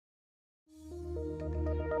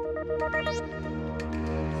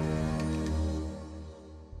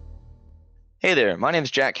Hey there, my name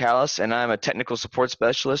is Jack Callis, and I'm a technical support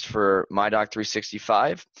specialist for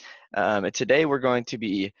MyDoc365. And today we're going to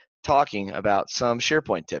be talking about some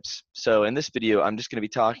SharePoint tips. So in this video, I'm just going to be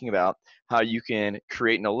talking about how you can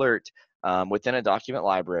create an alert within a document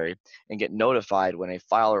library and get notified when a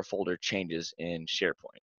file or folder changes in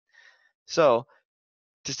SharePoint. So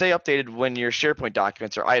to stay updated when your SharePoint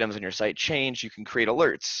documents or items on your site change, you can create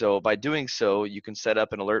alerts. So by doing so, you can set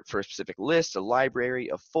up an alert for a specific list, a library,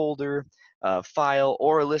 a folder, a file,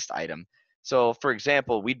 or a list item. So for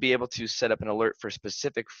example, we'd be able to set up an alert for a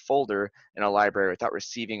specific folder in a library without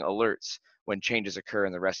receiving alerts when changes occur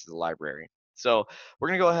in the rest of the library. So we're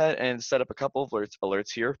going to go ahead and set up a couple of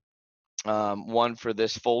alerts here. One for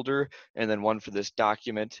this folder and then one for this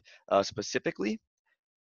document specifically.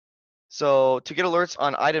 So to get alerts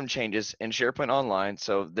on item changes in SharePoint Online,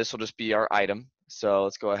 so this will just be our item. So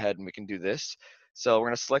let's go ahead and we can do this. So we're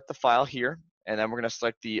going to select the file here, and then we're going to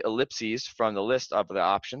select the ellipses from the list of the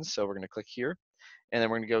options. So we're going to click here, and then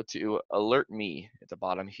we're going to go to Alert Me at the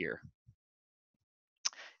bottom here.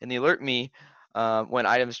 In the Alert Me, when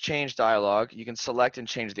items change dialog, you can select and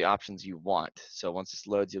change the options you want. So once this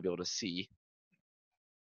loads, you'll be able to see.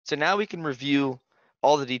 So now we can review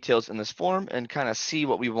all the details in this form and kind of see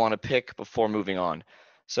what we want to pick before moving on.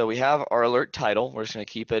 So we have our alert title. We're just going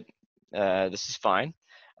to keep it. This is fine.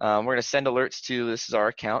 We're going to send alerts to, this is our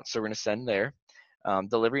account, so we're going to send there.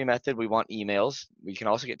 Delivery method, we want emails. We can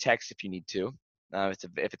also get text if you need to,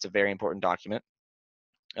 if it's a very important document.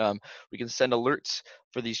 We can send alerts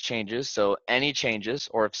for these changes. So any changes,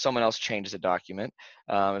 or if someone else changes a document,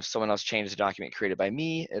 if someone else changes a document created by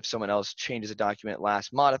me, if someone else changes a document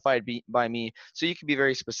last modified by me. So you can be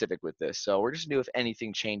very specific with this. So we're just going to do if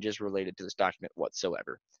anything changes related to this document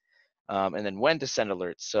whatsoever. And then when to send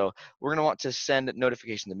alerts. So we're going to want to send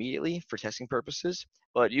notifications immediately for testing purposes,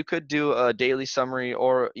 but you could do a daily summary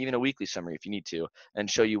or even a weekly summary if you need to, and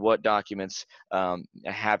show you what documents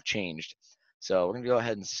have changed. So we're going to go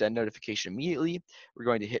ahead and send notification immediately. We're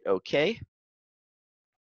going to hit OK.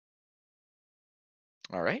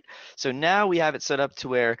 All right. So now we have it set up to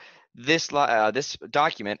where this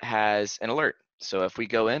document has an alert. So if we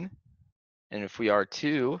go in, and if we are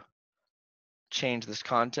to change this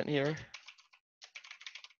content here,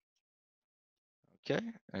 okay,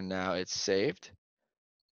 and now it's saved,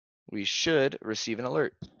 we should receive an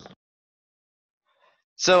alert.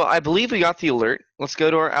 So I believe we got the alert. Let's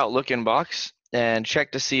go to our Outlook inbox and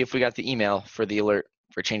check to see if we got the email for the alert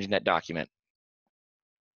for changing that document.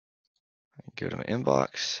 Go to my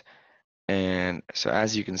inbox, and so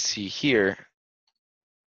as you can see here,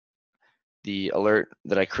 the alert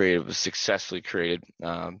that I created was successfully created,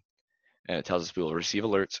 and it tells us we will receive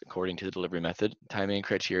alerts according to the delivery method, timing, and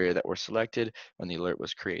criteria that were selected when the alert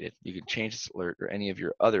was created. You can change this alert or any of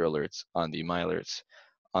your other alerts on the My Alerts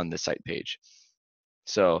on the site page.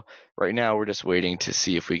 So right now we're just waiting to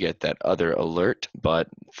see if we get that other alert, but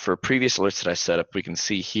for previous alerts that I set up, we can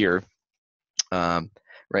see here, right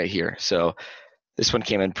here. So this one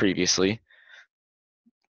came in previously.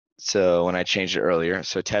 So when I changed it earlier,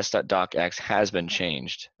 so test.docx has been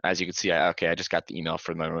changed. As you can see, I just got the email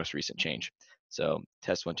for my most recent change. So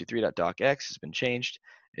test123.docx has been changed.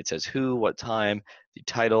 It says who, what time, the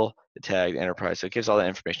title, the tag, the enterprise. So it gives all that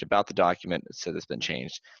information about the document. It says it's been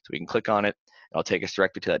changed. So we can click on it. It'll take us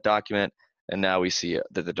directly to that document. And now we see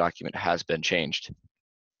that the document has been changed.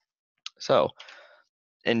 So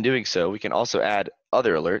in doing so, we can also add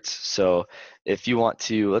other alerts. So if you want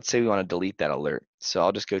to, let's say we want to delete that alert. So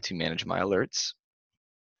I'll just go to manage my alerts,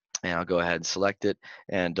 and I'll go ahead and select it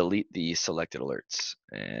and delete the selected alerts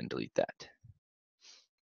and delete that.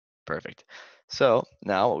 Perfect. So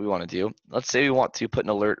now what we want to do, let's say we want to put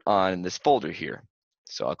an alert on this folder here.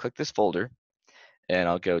 So I'll click this folder, and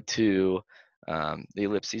I'll go to the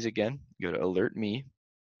ellipses again, go to alert me.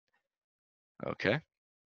 Okay.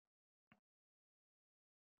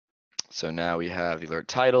 So now we have the alert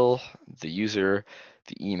title, the user,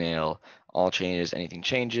 the email, all changes, anything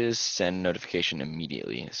changes, send notification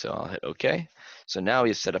immediately. So I'll hit OK. So now we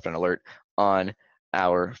have set up an alert on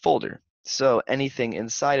our folder. So anything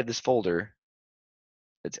inside of this folder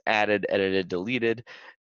that's added, edited, deleted,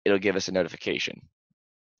 it'll give us a notification.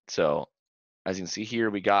 So as you can see here,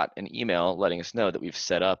 we got an email letting us know that we've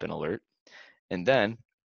set up an alert. And then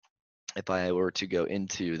if I were to go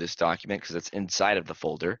into this document, because it's inside of the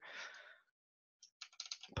folder,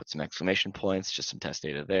 put some exclamation points, just some test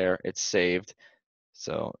data there. It's saved.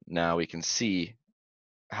 So now we can see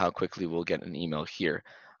how quickly we'll get an email here.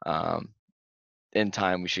 In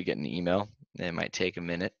time, we should get an email. It might take a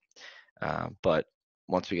minute, but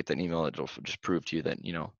once we get that email, it'll just prove to you that,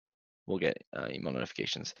 we'll get email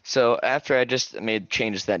notifications. So after I just made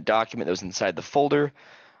changes to that document that was inside the folder,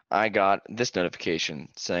 I got this notification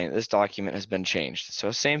saying this document has been changed.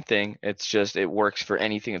 So same thing, it's just it works for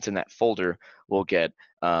anything that's in that folder. We'll get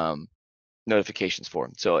notifications for.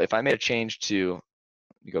 So if I made a change to,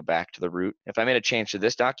 you go back to the root. If I made a change to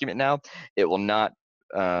this document now, it will not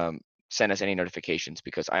send us any notifications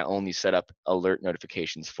because I only set up alert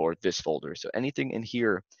notifications for this folder. So anything in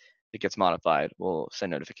here that gets modified will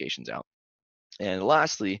send notifications out. And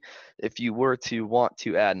lastly, if you were to want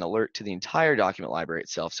to add an alert to the entire document library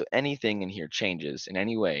itself, so anything in here changes in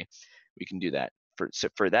any way, we can do that. So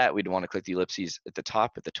for that, we'd want to click the ellipses at the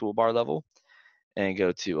top at the toolbar level and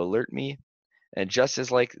go to alert me. And just as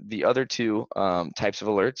like the other two types of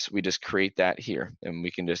alerts, we just create that here. And we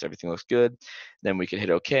can just, everything looks good. Then we can hit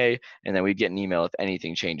OK, and then we get an email if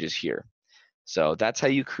anything changes here. So that's how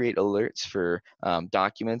you create alerts for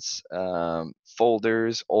documents,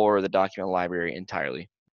 folders, or the document library entirely.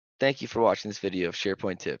 Thank you for watching this video of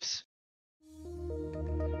SharePoint tips.